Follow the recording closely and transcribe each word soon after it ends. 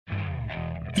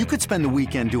You could spend the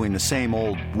weekend doing the same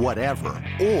old whatever,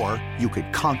 or you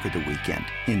could conquer the weekend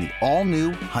in the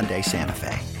all-new Hyundai Santa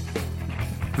Fe.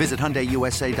 Visit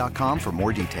HyundaiUSA.com for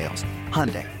more details.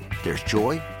 Hyundai, there's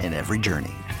joy in every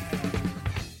journey.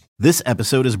 This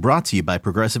episode is brought to you by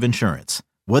Progressive Insurance.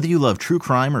 Whether you love true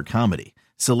crime or comedy,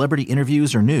 celebrity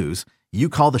interviews or news, you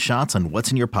call the shots on what's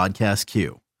in your podcast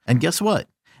queue. And guess what?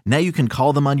 Now you can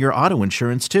call them on your auto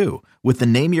insurance too with the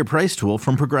Name Your Price tool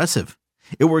from Progressive.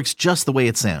 It works just the way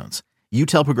it sounds. You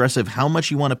tell Progressive how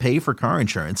much you want to pay for car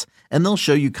insurance, and they'll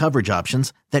show you coverage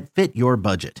options that fit your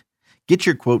budget. Get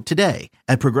your quote today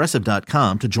at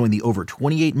Progressive.com to join the over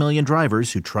 28 million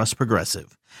drivers who trust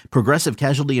Progressive. Progressive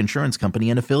Casualty Insurance Company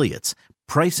and Affiliates.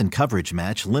 Price and coverage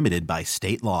match limited by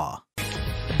state law.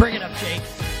 Bring it up, Jake.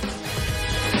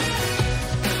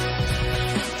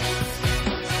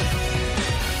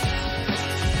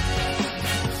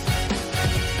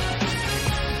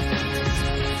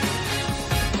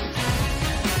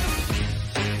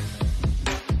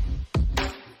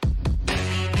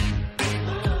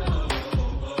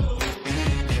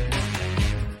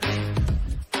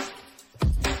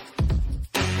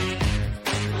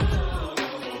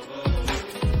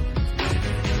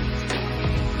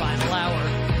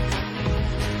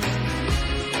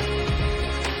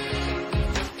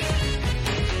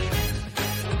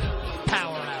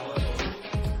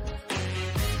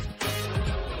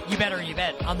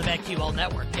 On the BetQL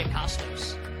Network, Nick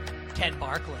Costos, Ken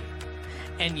Barkley,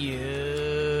 and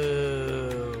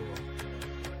you.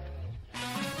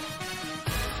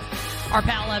 Our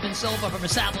pal Evan Silva from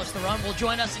Establish the Run will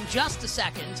join us in just a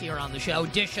second here on the show,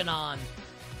 dishing on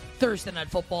Thursday Night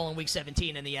Football in Week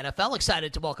 17 in the NFL.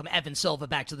 Excited to welcome Evan Silva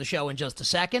back to the show in just a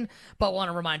second, but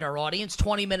want to remind our audience,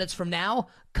 20 minutes from now,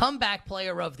 Comeback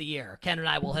Player of the Year. Ken and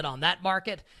I will hit on that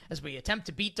market as we attempt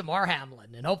to beat DeMar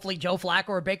Hamlin, and hopefully Joe Flacco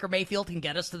or Baker Mayfield can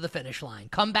get us to the finish line.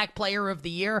 Comeback Player of the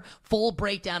Year, full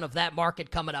breakdown of that market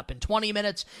coming up in 20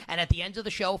 minutes, and at the end of the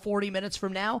show, 40 minutes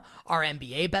from now, our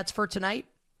NBA bets for tonight,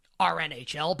 our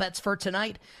NHL bets for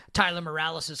tonight, Tyler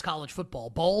Morales' college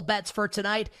football bowl bets for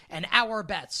tonight, and our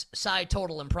bets, side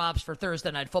total and props for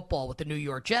Thursday Night Football with the New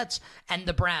York Jets and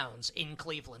the Browns in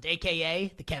Cleveland,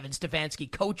 a.k.a. the Kevin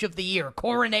Stefanski Coach of the Year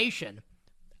coronation,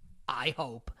 I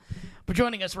hope. But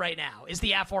joining us right now is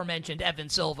the aforementioned Evan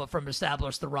Silva from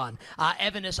Establish the Run.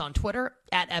 Evan is on Twitter,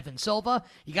 at Evan Silva.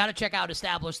 You got to check out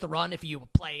Establish the Run if you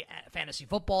play fantasy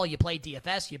football, you play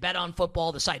DFS, you bet on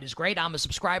football. The site is great. I'm a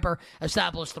subscriber,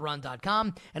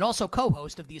 EstablishTheRun.com, and also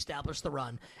co-host of the Establish the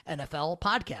Run NFL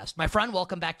podcast. My friend,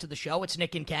 welcome back to the show. It's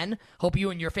Nick and Ken. Hope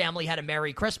you and your family had a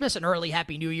Merry Christmas and early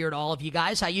Happy New Year to all of you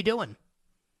guys. How you doing?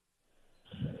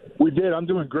 We did. I'm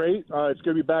doing great. It's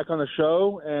good to be back on the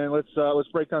show, and let's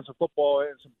break down some football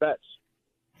and some bets.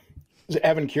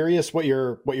 Evan, curious what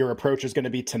your approach is going to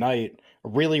be tonight. A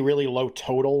really, really low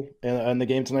total in the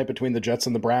game tonight between the Jets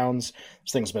and the Browns.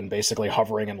 This thing's been basically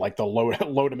hovering in like the low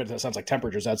to mid. It sounds like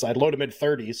temperatures outside, low to mid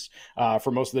 30s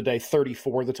for most of the day.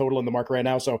 34 the total in the market right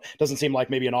now. So it doesn't seem like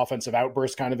maybe an offensive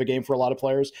outburst kind of a game for a lot of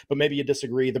players. But maybe you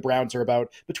disagree. The Browns are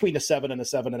about between a 7 and a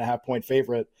 7.5 point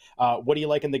favorite. What do you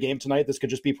like in the game tonight? This could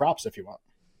just be props if you want.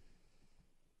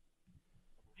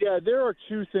 Yeah, there are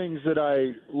two things that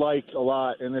I like a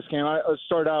lot in this game. I'll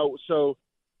start out. So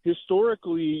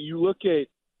historically, you look at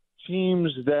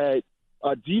teams that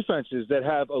defenses that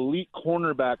have elite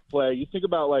cornerback play. You think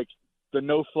about like the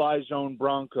no-fly zone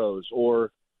Broncos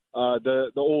or the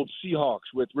old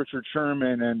Seahawks with Richard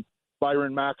Sherman and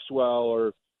Byron Maxwell,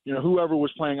 or whoever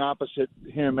was playing opposite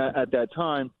him at that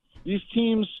time. These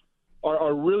teams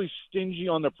are really stingy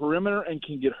on the perimeter and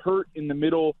can get hurt in the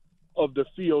middle of the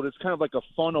field. It's kind of like a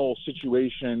funnel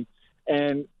situation,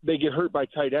 and they get hurt by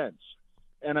tight ends.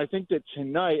 And I think that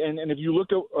tonight, and if you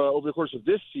look at, over the course of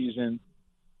this season,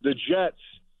 the Jets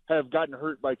have gotten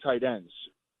hurt by tight ends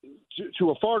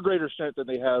to a far greater extent than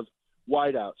they have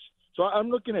wideouts. So I'm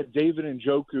looking at David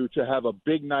Njoku to have a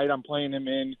big night. I'm playing him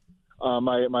in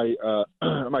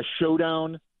my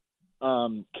showdown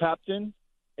captain.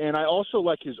 And I also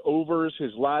like his overs,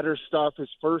 his ladder stuff, his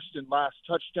first and last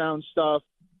touchdown stuff.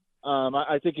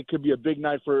 I think it could be a big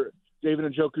night for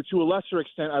David Njoku. To a lesser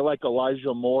extent, I like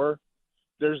Elijah Moore.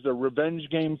 There's the revenge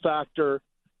game factor.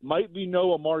 Might be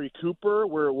no Amari Cooper.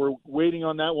 We're waiting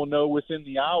on that. We'll know within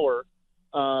the hour.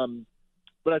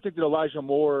 But I think that Elijah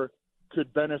Moore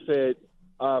could benefit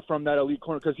from that elite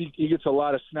corner because he gets a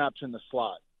lot of snaps in the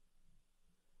slot.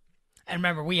 And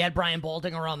remember, we had Brian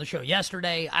Baldinger on the show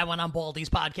yesterday. I went on Baldy's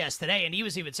podcast today, and he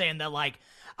was even saying that, like,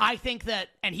 I think that,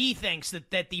 and he thinks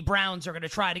that the Browns are going to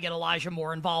try to get Elijah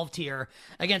Moore involved here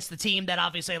against the team that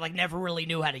obviously, like, never really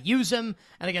knew how to use him.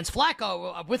 And against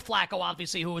Flacco, with Flacco,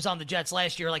 obviously, who was on the Jets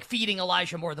last year, like, feeding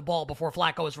Elijah Moore the ball before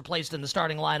Flacco was replaced in the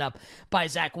starting lineup by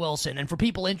Zach Wilson. And for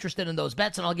people interested in those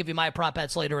bets, and I'll give you my prop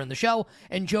bets later in the show,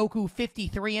 Njoku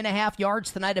 53.5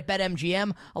 yards tonight at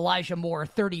BetMGM. Elijah Moore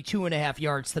 32.5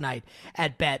 yards tonight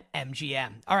at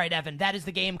BetMGM. All right, Evan, that is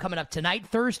the game coming up tonight,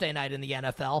 Thursday night in the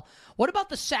NFL. What about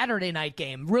the Saturday night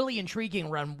game? Really intriguing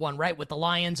one, right, with the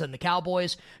Lions and the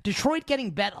Cowboys. Detroit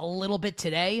getting bet a little bit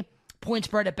today. Point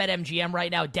spread at BetMGM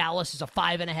right now. Dallas is a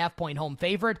 5.5-point home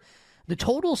favorite. The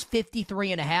total's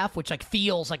 53.5, which like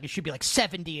feels like it should be like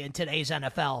 70 in today's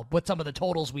NFL with some of the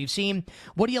totals we've seen.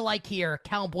 What do you like here,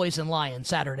 Cowboys and Lions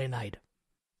Saturday night?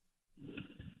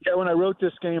 Yeah, when I wrote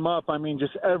this game up, I mean,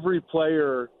 just every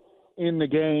player in the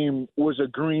game was a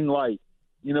green light.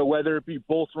 You know, whether it be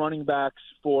both running backs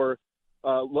for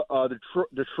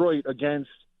Detroit against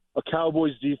a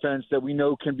Cowboys defense that we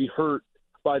know can be hurt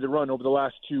by the run over the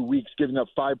last 2 weeks, giving up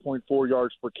 5.4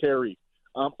 yards per carry.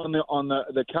 On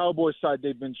the Cowboys side,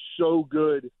 they've been so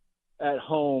good at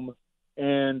home,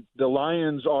 and the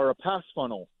Lions are a pass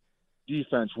funnel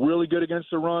defense, really good against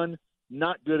the run,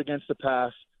 not good against the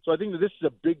pass. So I think that this is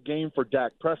a big game for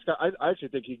Dak Prescott. I actually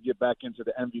think he can get back into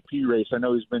the MVP race. I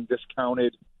know he's been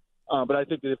discounted, but I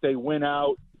think that if they win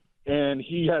out and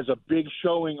he has a big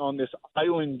showing on this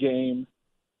island game,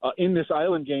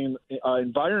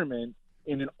 environment,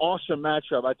 in an awesome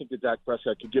matchup, I think that Dak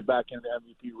Prescott could get back into the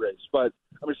MVP race. But,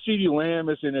 I mean, CeeDee Lamb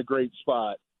is in a great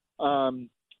spot. Jared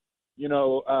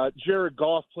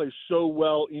Goff plays so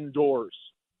well indoors.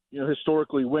 You know,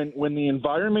 historically, when the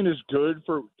environment is good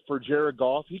for Jared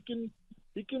Goff, he can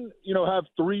have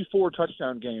 3-4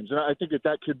 touchdown games. And I think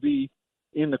that could be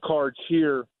in the cards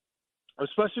here,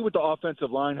 especially with the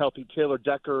offensive line healthy. Taylor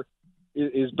Decker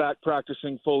is back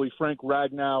practicing fully. Frank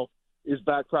Ragnow is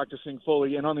back practicing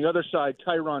fully. And on the other side,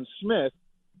 Tyron Smith,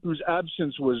 whose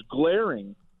absence was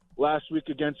glaring last week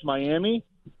against Miami,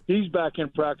 he's back in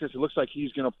practice. It looks like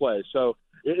he's going to play. So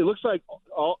it looks like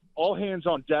all hands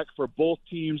on deck for both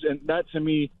teams, and that to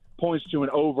me points to an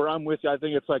over. I'm with you. I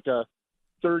think it's like a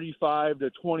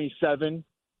 35-27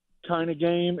 kind of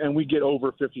game, and we get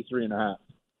over 53.5.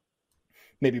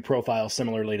 Maybe profile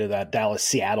similarly to that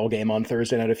Dallas-Seattle game on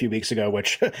Thursday night a few weeks ago,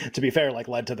 which, to be fair, like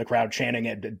led to the crowd chanting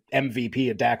at MVP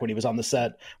at Dak when he was on the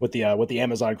set with the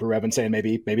Amazon crew. Evan saying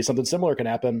maybe something similar can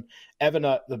happen. Evan,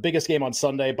 the biggest game on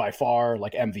Sunday by far,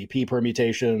 like MVP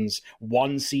permutations,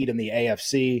 1 seed in the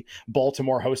AFC.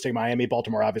 Baltimore hosting Miami.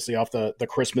 Baltimore obviously off the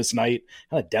Christmas night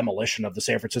kind of demolition of the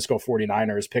San Francisco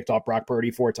 49ers, picked off Brock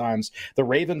Purdy 4 times. The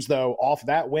Ravens, though, off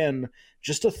that win,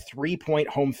 just a 3-point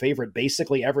home favorite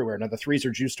basically everywhere. Now, the threes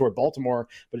are juiced toward Baltimore,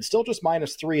 but it's still just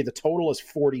 -3. The total is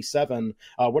 47.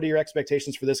 What are your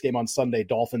expectations for this game on Sunday,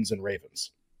 Dolphins and Ravens?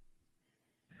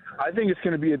 I think it's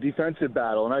going to be a defensive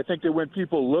battle, and I think that when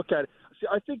people look at it,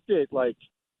 I think that, like,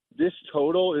 this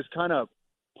total is kind of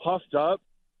puffed up,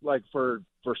 like, for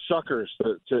suckers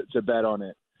to bet on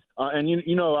it. And,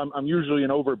 I'm usually an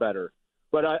over-better.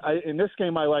 But in this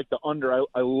game, I like the under.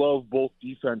 I love both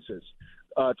defenses.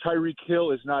 Tyreek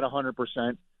Hill is not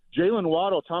 100%. Jalen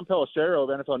Waddle, Tom Pelissero of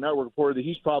NFL Network reported that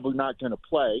he's probably not going to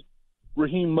play.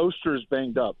 Raheem Mostert is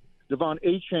banged up. Devon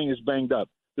Achane is banged up.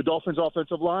 The Dolphins'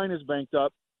 offensive line is banged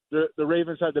up. The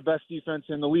Ravens had the best defense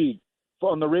in the league.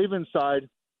 On the Ravens side,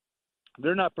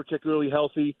 they're not particularly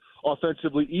healthy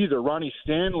offensively either. Ronnie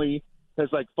Stanley has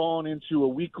fallen into a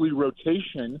weekly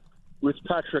rotation with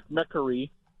Patrick McCurry,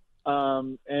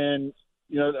 and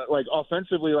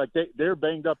offensively, they're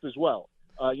banged up as well.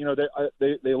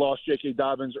 They lost J.K.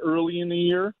 Dobbins early in the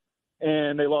year,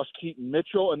 and they lost Keaton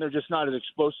Mitchell, and they're just not as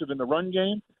explosive in the run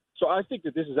game. So I think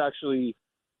that this is actually –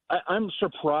 I'm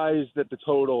surprised that the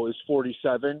total is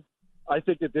 47. I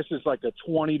think that this is like a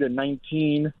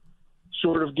 20-19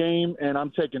 sort of game, and I'm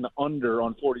taking the under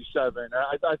on 47.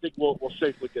 I think we'll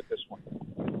safely get this one.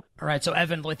 All right, so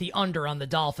Evan with the under on the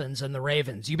Dolphins and the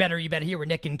Ravens. You better hear with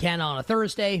Nick and Ken on a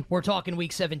Thursday. We're talking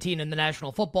Week 17 in the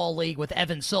National Football League with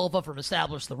Evan Silva from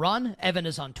Establish the Run. Evan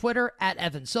is on Twitter at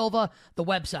Evan Silva. The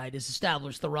website is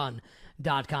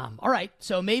establishtherun.com. All right,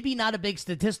 so maybe not a big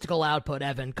statistical output,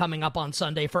 Evan, coming up on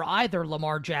Sunday for either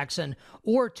Lamar Jackson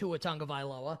or Tua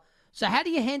Tagovailoa. So how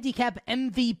do you handicap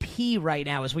MVP right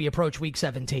now as we approach Week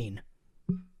 17?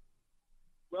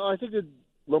 Well, I think that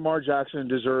Lamar Jackson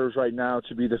deserves right now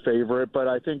to be the favorite, but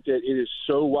I think that it is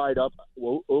so wide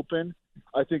open.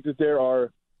 I think that there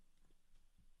are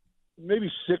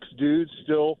maybe 6 dudes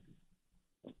still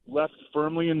left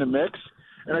firmly in the mix,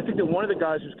 And I think that one of the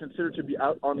guys who's considered to be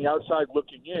out on the outside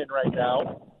looking in right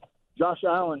now, Josh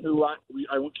Allen, who I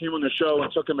came on the show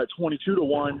and took him at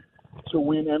 22-1 to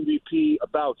win MVP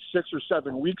about 6 or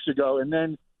 7 weeks ago, and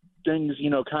then things,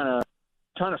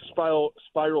 kind of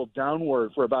spiraled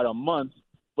downward for about a month.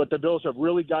 But the Bills have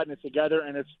really gotten it together,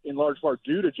 and it's in large part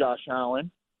due to Josh Allen.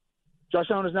 Josh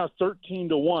Allen is now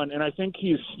 13-1, and I think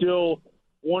he is still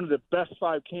one of the best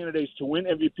 5 candidates to win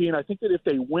MVP. And I think that if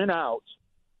they win out,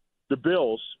 the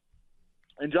Bills,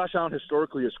 and Josh Allen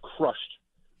historically has crushed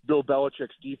Bill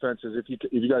Belichick's defenses. If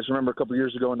you guys remember a couple of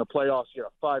years ago in the playoffs, he had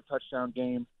a 5-touchdown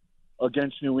game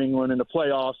against New England in the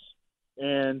playoffs.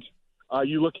 And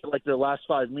you look at their last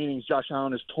 5 meetings, Josh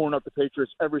Allen has torn up the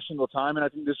Patriots every single time. And I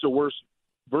think this is a worse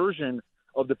version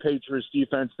of the Patriots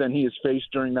defense than he has faced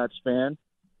during that span.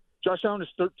 Josh Allen is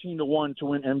 13-1 to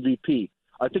win MVP.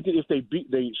 I think that if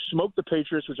they smoke the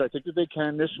Patriots, which I think that they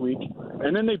can this week,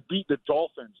 and then they beat the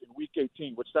Dolphins in Week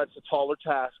 18, which that's a taller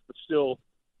task, but still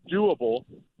doable,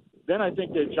 then I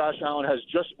think that Josh Allen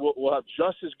will have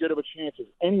just as good of a chance as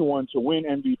anyone to win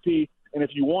MVP. And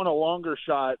if you want a longer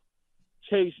shot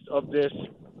taste of this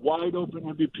wide open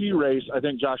MVP race, I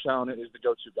think Josh Allen is the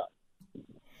go-to guy.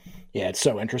 Yeah, it's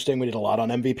so interesting. We did a lot on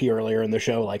MVP earlier in the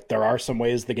show. There are some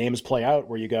ways the games play out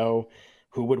where you go,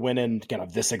 who would win in kind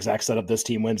of this exact setup, this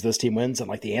team wins.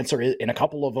 And the answer is, in a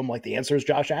couple of them, the answer is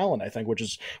Josh Allen, I think, which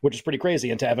is pretty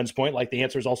crazy. And to Evan's point, the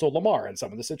answer is also Lamar in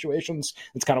some of the situations.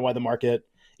 It's kind of why the market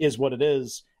is what it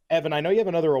is. Evan, I know you have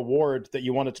another award that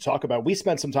you wanted to talk about. We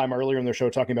spent some time earlier in the show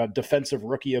talking about Defensive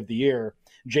Rookie of the Year,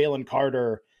 Jalen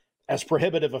Carter, as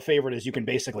prohibitive a favorite as you can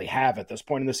basically have at this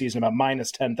point in the season, about minus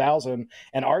 10,000.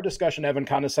 And our discussion, Evan,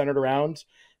 kind of centered around,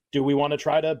 do we want to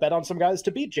try to bet on some guys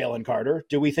to beat Jalen Carter?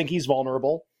 Do we think he's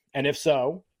vulnerable? And if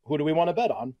so, who do we want to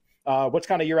bet on? What's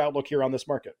kind of your outlook here on this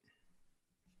market?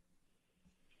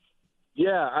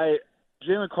 Yeah,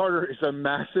 Jalen Carter is a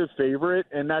massive favorite,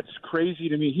 and that's crazy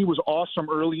to me. He was awesome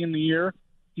early in the year.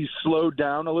 He slowed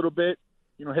down a little bit,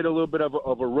 hit a little bit of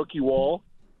a rookie wall.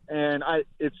 And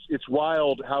it's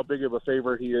wild how big of a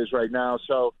favorite he is right now.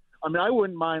 So, I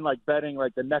wouldn't mind betting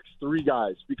the next 3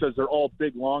 guys because they're all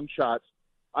big long shots.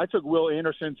 I took Will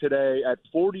Anderson today at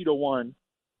 40-1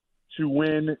 to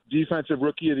win Defensive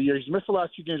Rookie of the Year. He's missed the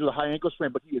last 2 games with a high ankle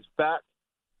sprain, but he is back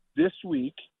this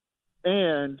week,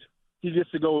 and he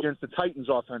gets to go against the Titans'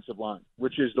 offensive line,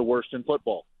 which is the worst in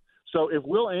football. So if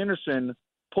Will Anderson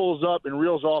pulls up and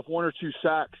reels off 1 or 2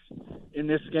 sacks in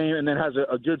this game and then has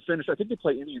a good finish. I think they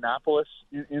play Indianapolis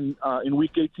in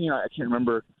Week 18. I can't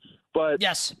remember. But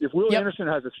yes. If Will Anderson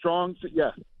has a strong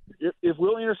if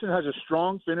Will Anderson has a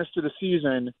strong finish to the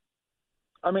season,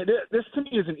 this to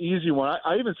me is an easy one.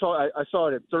 I even saw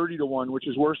it at 30-1, which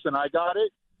is worse than I got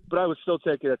it, but I would still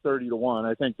take it at 30-1.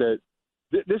 I think that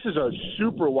this is a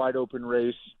super wide open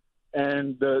race,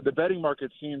 and the betting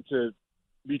market seemed to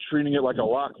be treating it like a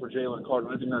lock for Jalen Carter.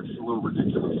 I think that's a little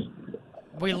ridiculous.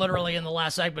 We literally, in the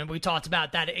last segment, we talked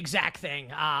about that exact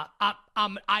thing. I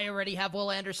already have Will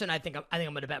Anderson. I think I'm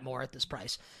going to bet more at this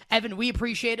price. Evan, we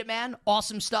appreciate it, man.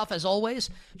 Awesome stuff as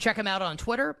always. Check him out on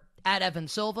Twitter at Evan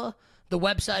Silva. The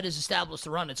website is Established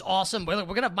the Run. It's awesome. We're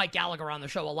going to have Mike Gallagher on the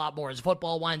show a lot more as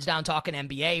football winds down, talking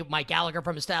NBA. Mike Gallagher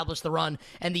from Established the Run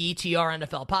and the ETR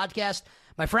NFL podcast.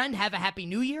 My friend, have a happy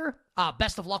new year.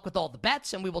 Best of luck with all the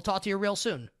bets, and we will talk to you real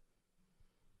soon.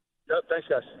 Yep, thanks,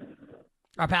 guys.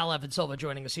 Our pal Evan Silva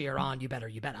joining us here on You Better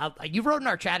You Bet. You wrote in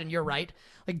our chat, and you're right.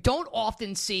 Don't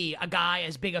often see a guy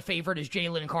as big a favorite as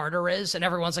Jalen Carter is, and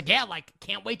everyone's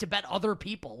can't wait to bet other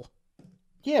people.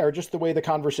 Yeah, or just the way the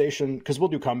conversation, because we'll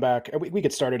do comeback. We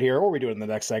get started here, or we do it in the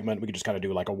next segment. We could just kind of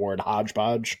do award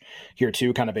hodgepodge here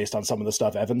too, kind of based on some of the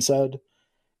stuff Evan said.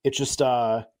 It's just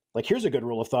here's a good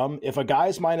rule of thumb. If a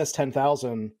guy's minus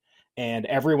 10,000 and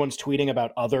everyone's tweeting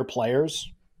about other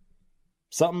players,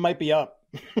 something might be up.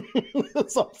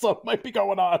 something might be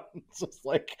going on. It's just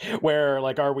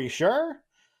are we sure?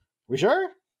 Sure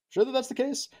that that's the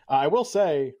case? I will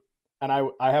say, and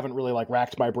I haven't really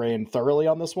racked my brain thoroughly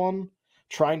on this one,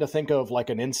 trying to think of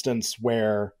an instance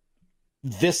where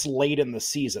this late in the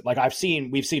season,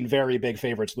 we've seen very big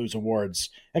favorites lose awards.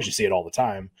 I actually see it all the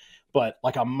time. But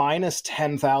a minus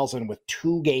 10,000 with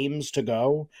 2 games to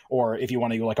go, or if you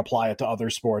want to apply it to other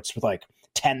sports with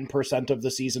 10% of the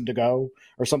season to go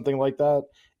or something like that,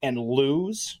 and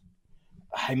lose,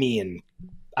 I'd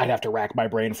have to rack my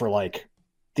brain for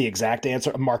the exact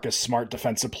answer. Marcus Smart,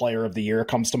 Defensive Player of the Year,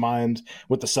 comes to mind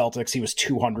with the Celtics. He was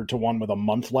 200-1 with a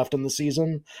month left in the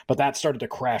season, but that started to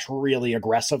crash really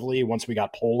aggressively once we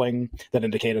got polling that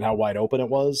indicated how wide open it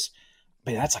was.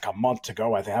 That's a month to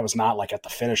go. I think I was not at the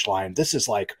finish line. This is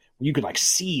you can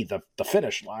see the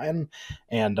finish line.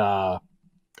 And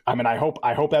I mean, I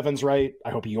hope Evan's right. I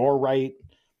hope you're right.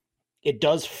 It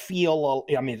does feel,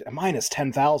 I mean, minus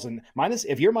 10,000.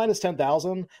 If you're minus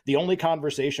 10,000, the only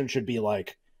conversation should be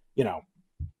like,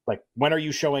 like, when are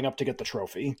you showing up to get the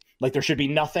trophy? Like, there should be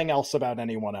nothing else about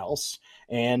anyone else.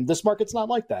 And this market's not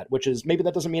like that, which is, maybe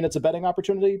that doesn't mean it's a betting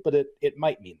opportunity, but it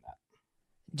might mean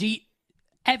that.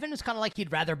 Evan is kind of like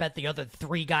he'd rather bet the other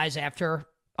three guys after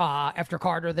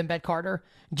Carter than bet Carter.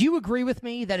 Do you agree with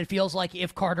me that it feels like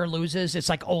if Carter loses, it's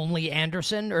like only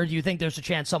Anderson, or do you think there's a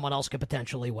chance someone else could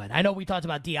potentially win? I know we talked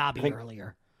about Diaby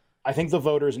earlier. I think the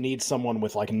voters need someone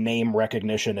with like name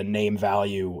recognition and name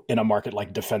value in a market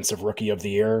like defensive rookie of the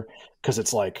year, because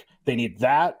it's like they need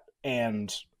that,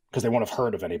 and because they won't have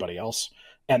heard of anybody else,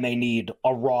 and they need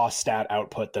a raw stat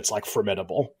output that's like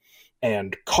formidable.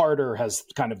 And Carter has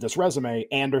kind of this resume.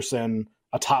 Anderson,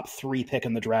 a top 3 pick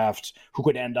in the draft who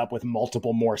could end up with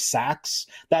multiple more sacks.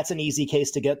 That's an easy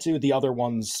case to get to. The other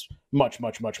one's much,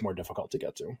 much, much more difficult to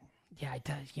get to. Yeah,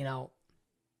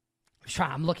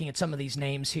 I'm looking at some of these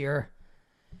names here.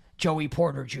 Joey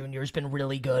Porter Jr. has been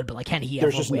really good, but like, can he ever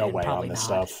win? There's just no way Probably on this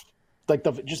not. stuff. Like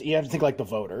you have to think like the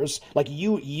voters. Like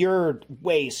you're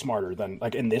way smarter than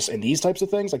like in these types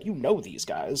of things. Like these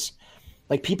guys.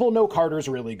 Like, people know Carter's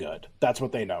really good. That's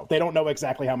what they know. They don't know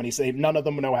exactly how many saves. None of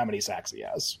them know how many sacks he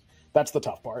has. That's the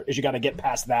tough part, is you got to get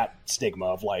past that stigma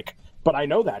of like, but I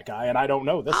know that guy and I don't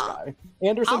know this guy.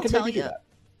 Anderson can maybe do that.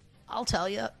 I'll tell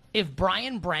you, if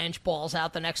Brian Branch balls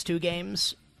out the next 2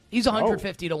 games, he's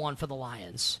 150 to 1 for the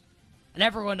Lions. And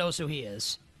everyone knows who he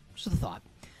is. Just a thought.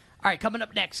 All right, coming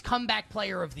up next, comeback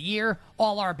player of the year.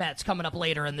 All our bets coming up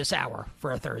later in this hour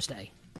for a Thursday.